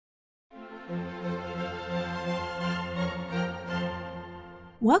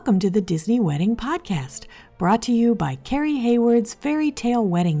Welcome to the Disney Wedding Podcast, brought to you by Carrie Hayward's Fairy Tale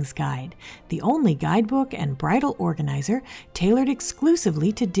Weddings Guide, the only guidebook and bridal organizer tailored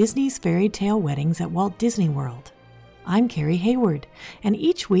exclusively to Disney's fairy tale weddings at Walt Disney World. I'm Carrie Hayward, and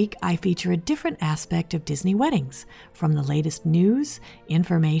each week I feature a different aspect of Disney weddings, from the latest news,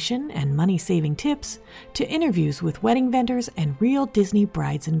 information, and money-saving tips, to interviews with wedding vendors and real Disney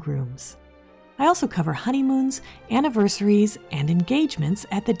brides and grooms. I also cover honeymoons, anniversaries, and engagements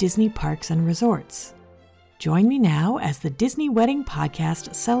at the Disney parks and resorts. Join me now as the Disney Wedding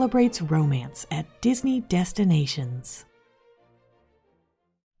Podcast celebrates romance at Disney destinations.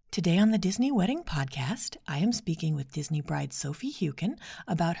 Today on the Disney Wedding Podcast, I am speaking with Disney bride Sophie Heuken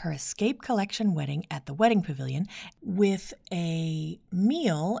about her Escape Collection wedding at the Wedding Pavilion with a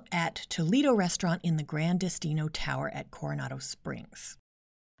meal at Toledo Restaurant in the Gran Destino Tower at Coronado Springs.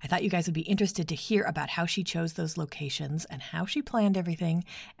 I thought you guys would be interested to hear about how she chose those locations and how she planned everything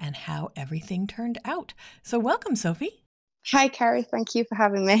and how everything turned out. So welcome, Sophie. Hi, Carrie. Thank you for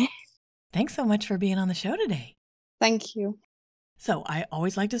having me. Thanks so much for being on the show today. Thank you. So I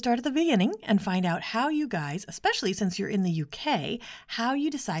always like to start at the beginning and find out how you guys, especially since you're in the UK, how you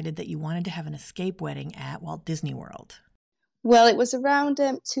decided that you wanted to have an escape wedding at Walt Disney World. Well, it was around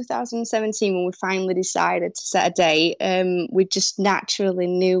 2017 when we finally decided to set a date. We just naturally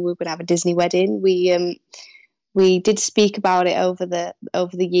knew we were going to have a Disney wedding. We did speak about it over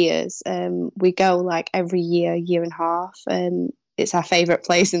the years. We go like every year and a half. It's our favourite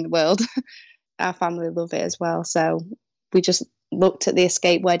place in the world. Our family love it as well. So we just looked at the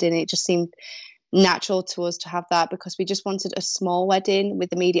escape wedding. It just seemed natural to us to have that because we just wanted a small wedding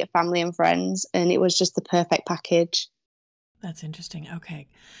with immediate family and friends, and it was just the perfect package. That's interesting. Okay.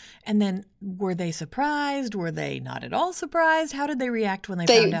 And then were they surprised? Were they not at all surprised? How did they react when they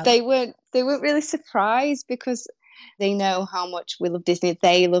found out? They weren't really surprised because they know how much we love Disney.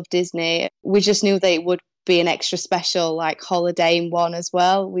 They love Disney. We just knew that it would be an extra special like holiday in one as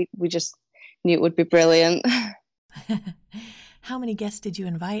well. We just knew it would be brilliant. How many guests did you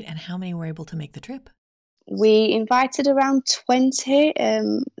invite and how many were able to make the trip? We invited around 20,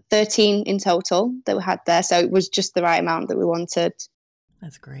 13 in total that we had there. So it was just the right amount that we wanted.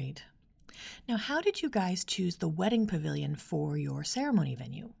 That's great. Now, how did you guys choose the wedding pavilion for your ceremony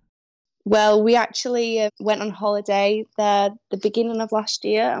venue? Well, we actually went on holiday there the beginning of last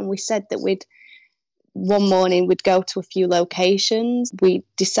year, and we said that one morning we'd go to a few locations. We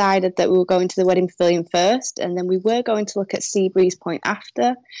decided that we were going to the wedding pavilion first, and then we were going to look at Seabreeze Point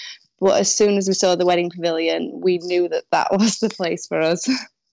after. But as soon as we saw the wedding pavilion, we knew that was the place for us.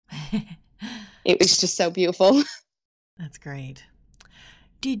 It was just so beautiful. That's great.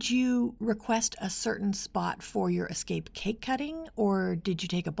 Did you request a certain spot for your escape cake cutting, or did you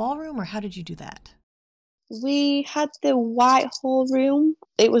take a ballroom, or how did you do that? We had the Whitehall room.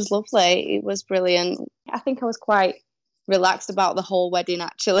 It was lovely. It was brilliant. I think I was quite relaxed about the whole wedding,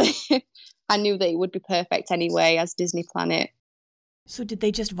 actually. I knew that it would be perfect anyway as Disney Planet. So did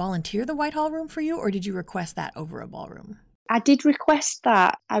they just volunteer the Whitehall room for you, or did you request that over a ballroom? I did request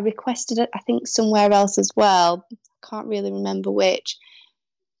that. I requested it, I think, somewhere else as well. Can't really remember which,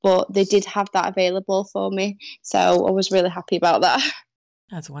 but they did have that available for me. So I was really happy about that.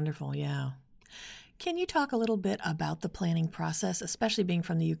 That's wonderful, yeah. Can you talk a little bit about the planning process, especially being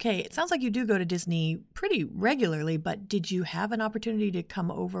from the UK? It sounds like you do go to Disney pretty regularly, but did you have an opportunity to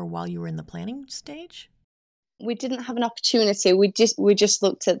come over while you were in the planning stage? We didn't have an opportunity. We just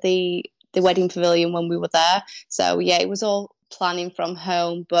looked at the wedding pavilion when we were there. So yeah, it was all planning from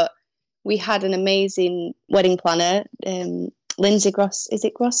home, but we had an amazing wedding planner, Lindsay Gross. Is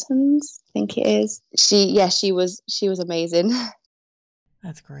it Grosshans? I think it is. She was amazing.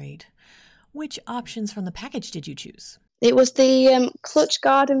 That's great. Which options from the package did you choose? It was the Clutch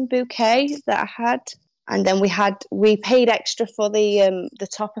Garden bouquet that I had, and then we paid extra for the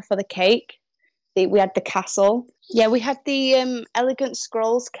topper for the cake. We had the castle. Yeah, we had the Elegant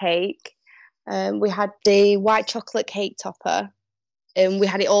Scrolls cake. We had the white chocolate cake topper. We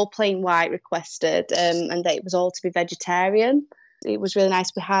had it all plain white requested, and that it was all to be vegetarian. It was really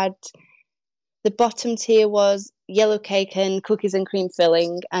nice. We had the bottom tier was yellow cake and cookies and cream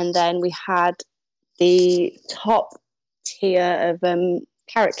filling, and then we had the top tier of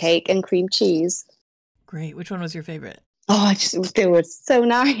carrot cake and cream cheese. Great. Which one was your favorite? Oh, they were so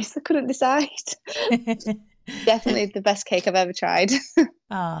nice. I couldn't decide. Definitely the best cake I've ever tried.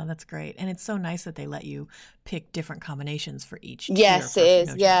 Oh, that's great. And it's so nice that they let you pick different combinations for each tier. Yes, it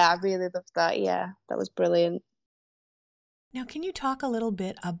is. Yeah, I really loved that. Yeah, that was brilliant. Now, can you talk a little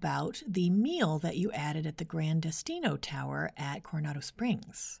bit about the meal that you added at the Gran Destino Tower at Coronado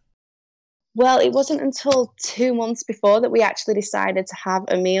Springs? Well, it wasn't until 2 months before that we actually decided to have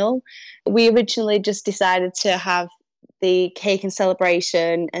a meal. We originally just decided to have the cake and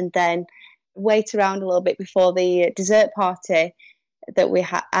celebration and then wait around a little bit before the dessert party that we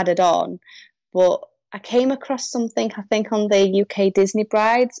added on. But I came across something, I think, on the UK Disney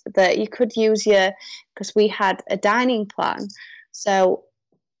Brides that you could use because we had a dining plan. So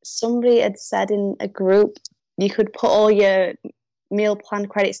somebody had said in a group, you could put all your meal plan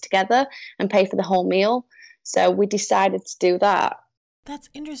credits together and pay for the whole meal. So we decided to do that. That's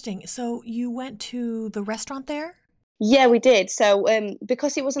interesting. So you went to the restaurant there? Yeah, we did. So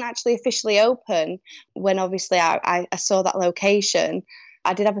because it wasn't actually officially open, when obviously I saw that location,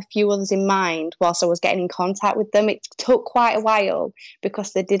 I did have a few others in mind whilst I was getting in contact with them. It took quite a while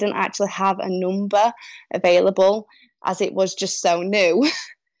because they didn't actually have a number available as it was just so new.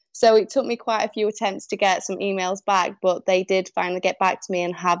 So it took me quite a few attempts to get some emails back, but they did finally get back to me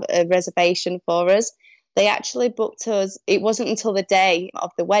and have a reservation for us. They actually booked us. It wasn't until the day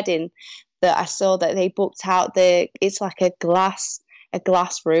of the wedding that I saw that they booked out it's like a glass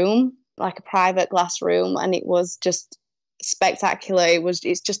room, like a private glass room, and it was just spectacular.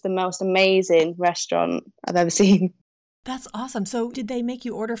 It's just the most amazing restaurant I've ever seen. That's awesome. So did they make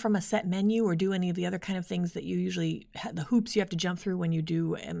you order from a set menu or do any of the other kind of things that you usually, the hoops you have to jump through when you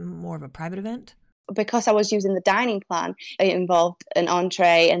do more of a private event? Because I was using the dining plan, it involved an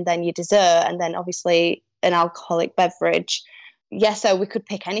entree and then your dessert and then obviously an alcoholic beverage. Yeah, so we could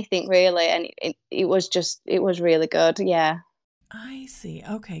pick anything really, and it was really good. Yeah. I see.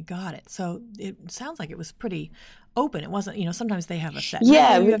 Okay, got it. So it sounds like it was pretty open. It wasn't, sometimes they have a set menu.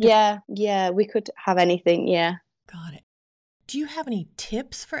 Yeah, we could have anything. Yeah. Got it. Do you have any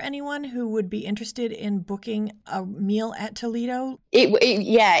tips for anyone who would be interested in booking a meal at Toledo?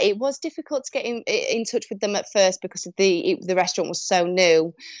 It was difficult to get in touch with them at first because the restaurant was so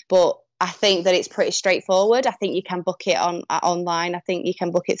new, but I think that it's pretty straightforward. I think you can book it online. I think you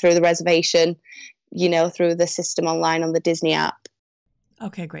can book it through the reservation, through the system online on the Disney app.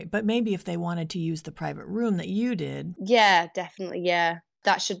 Okay, great. But maybe if they wanted to use the private room that you did. Yeah, definitely. Yeah,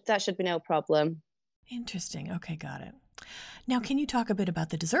 that should be no problem. Interesting. Okay, got it. Now, can you talk a bit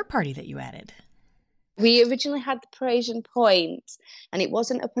about the dessert party that you added? We originally had the Parisian Point, and it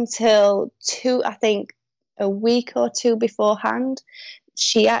wasn't up until a week or two beforehand.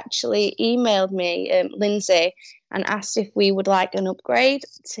 She actually emailed me, Lindsay, and asked if we would like an upgrade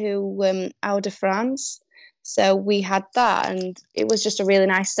to Our de France. So we had that, and it was just a really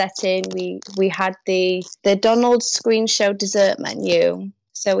nice setting. We had the Donald's screen show dessert menu.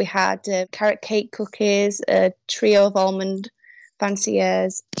 So we had carrot cake cookies, a trio of almond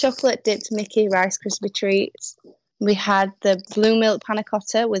fanciers, chocolate dipped Mickey Rice Krispie treats. We had the blue milk panna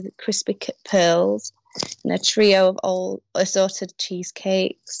cotta with crispy pearls, and a trio of all assorted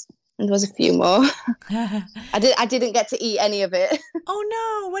cheesecakes. And there was a few more. I didn't get to eat any of it.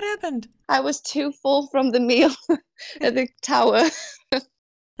 Oh no, what happened? I was too full from the meal at the tower.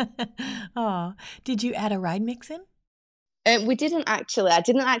 Oh, did you add a ride mix in? We didn't actually. I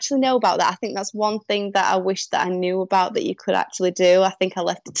didn't actually know about that. I think that's one thing that I wish that I knew about that you could actually do. I think I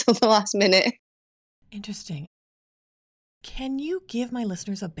left it till the last minute. Interesting. Can you give my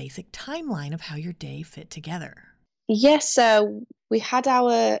listeners a basic timeline of how your day fit together? Yes, so we had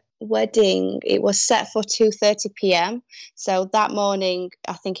our wedding. It was set for 2:30 p.m. So that morning,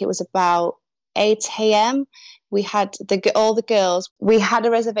 I think it was about 8 a.m. We had all the girls. We had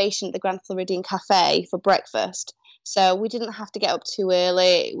a reservation at the Grand Floridian Cafe for breakfast. So we didn't have to get up too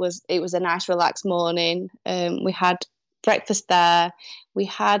early. It was a nice, relaxed morning. We had breakfast there. We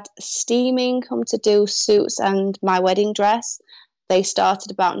had steaming come to do suits and my wedding dress. They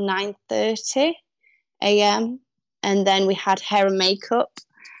started about 9:30 a.m. And then we had hair and makeup.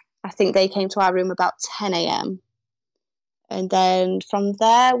 I think they came to our room about 10 a.m. And then from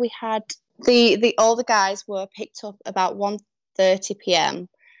there we had all the guys were picked up about 1:30 p.m.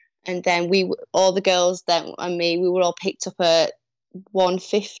 And then all the girls then and me, we were all picked up at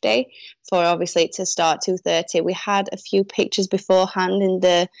 1:50 for obviously to start 2:30. We had a few pictures beforehand in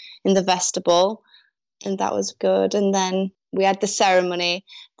the vestibule, and that was good. And then we had the ceremony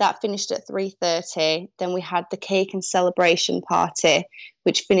that finished at 3:30. Then we had the cake and celebration party,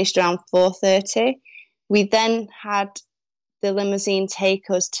 which finished around 4:30. We then had the limousine take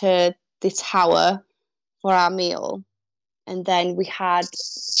us to the tower for our meal. And then we had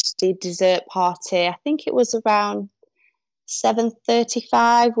the dessert party. I think it was around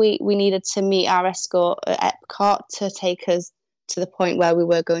 7:35. We needed to meet our escort at Epcot to take us to the point where we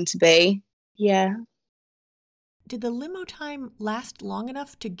were going to be. Yeah. Did the limo time last long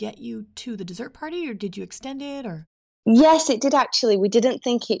enough to get you to the dessert party, or did you extend it? Or Yes, it did actually. We didn't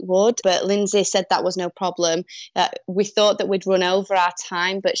think it would, but Lindsay said that was no problem. We thought that we'd run over our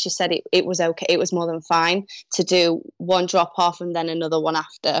time, but she said it was okay. It was more than fine to do one drop off and then another one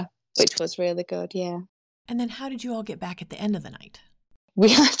after, which was really good, yeah. And then how did you all get back at the end of the night?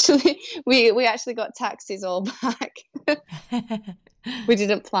 We actually got taxis all back. We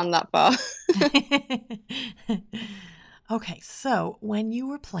didn't plan that far. Okay, so when you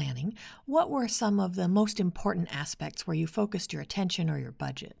were planning, what were some of the most important aspects where you focused your attention or your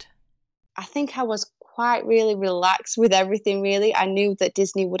budget? I think I was quite really relaxed with everything, really. I knew that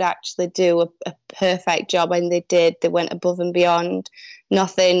Disney would actually do a perfect job, and they did. They went above and beyond.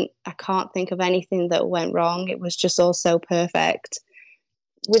 Nothing, I can't think of anything that went wrong. It was just all so perfect.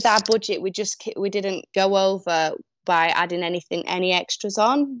 With our budget, we didn't go over by adding any extras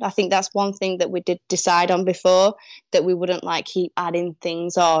on. I think that's one thing that we did decide on before, that we wouldn't keep adding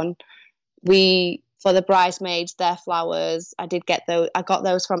things on. For the bridesmaids, their flowers, I got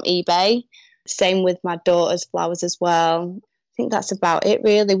those from eBay. Same with my daughter's flowers as well. I think that's about it,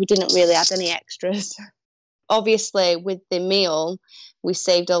 really. We didn't really add any extras. Obviously, with the meal, we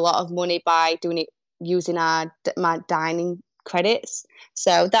saved a lot of money by doing it using my dining credits.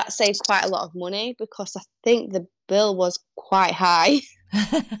 So that saved quite a lot of money, because I think the bill was quite high.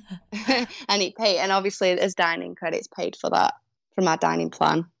 And obviously as dining credits paid for that from our dining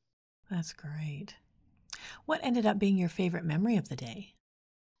plan. That's great. What ended up being your favorite memory of the day?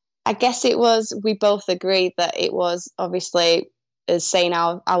 I guess we both agreed that it was obviously saying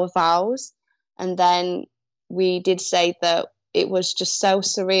our vows. And then we did say that it was just so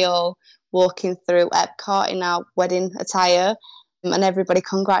surreal walking through Epcot in our wedding attire, and everybody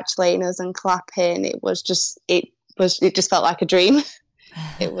congratulating us and clapping. It just felt like a dream.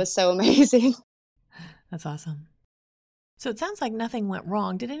 It was so amazing. That's awesome. So it sounds like nothing went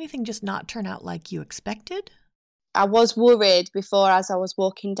wrong. Did anything just not turn out like you expected? I was worried before, as I was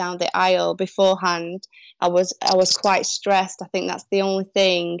walking down the aisle beforehand. I was quite stressed. I think that's the only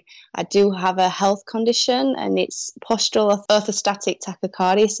thing. I do have a health condition, and it's postural orthostatic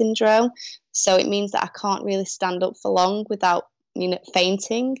tachycardia syndrome. So it means that I can't really stand up for long without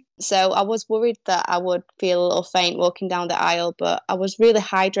fainting. So I was worried that I would feel a little faint walking down the aisle, but I was really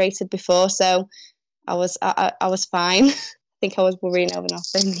hydrated before, so I was fine. I think I was worrying over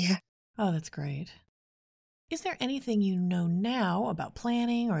nothing. Yeah. Oh, that's great. Is there anything you know now about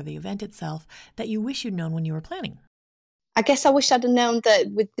planning or the event itself that you wish you'd known when you were planning? I guess I wish I'd have known that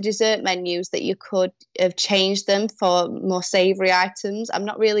with the dessert menus that you could have changed them for more savoury items. I'm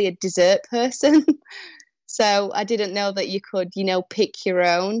not really a dessert person, so I didn't know that you could, pick your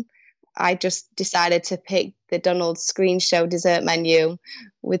own. I just decided to pick the Donald's Screen Show dessert menu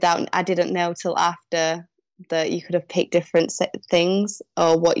I didn't know till after that you could have picked different things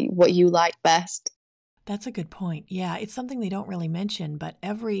or what you like best. That's a good point. Yeah, it's something they don't really mention, but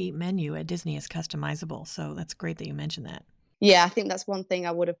every menu at Disney is customizable, so that's great that you mentioned that. Yeah, I think that's one thing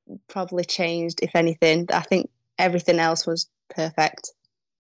I would have probably changed, if anything. I think everything else was perfect.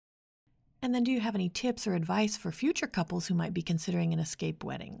 And then do you have any tips or advice for future couples who might be considering an escape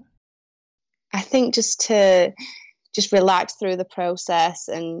wedding? I think just to relax through the process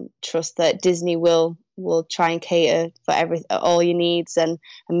and trust that Disney will try and cater for all your needs and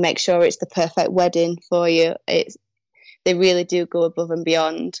make sure it's the perfect wedding for you. They really do go above and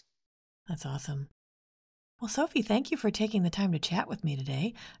beyond. That's awesome. Well, Sophie, thank you for taking the time to chat with me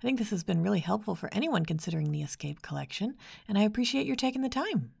today. I think this has been really helpful for anyone considering the Escape collection, and I appreciate your taking the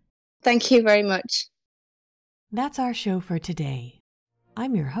time. Thank you very much. That's our show for today.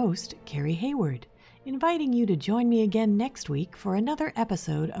 I'm your host, Carrie Hayward, inviting you to join me again next week for another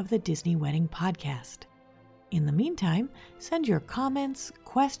episode of the Disney Wedding Podcast. In the meantime, send your comments,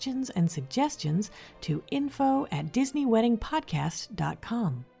 questions, and suggestions to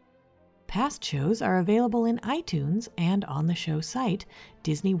info@DisneyWeddingPodcast.com. Past shows are available in iTunes and on the show site,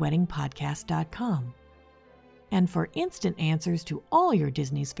 DisneyWeddingPodcast.com. And for instant answers to all your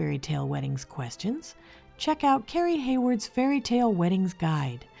Disney's Fairy Tale Weddings questions, check out Carrie Hayward's Fairy Tale Weddings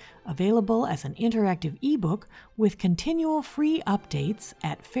Guide, available as an interactive ebook with continual free updates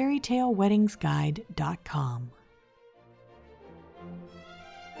at fairytaleweddingsguide.com.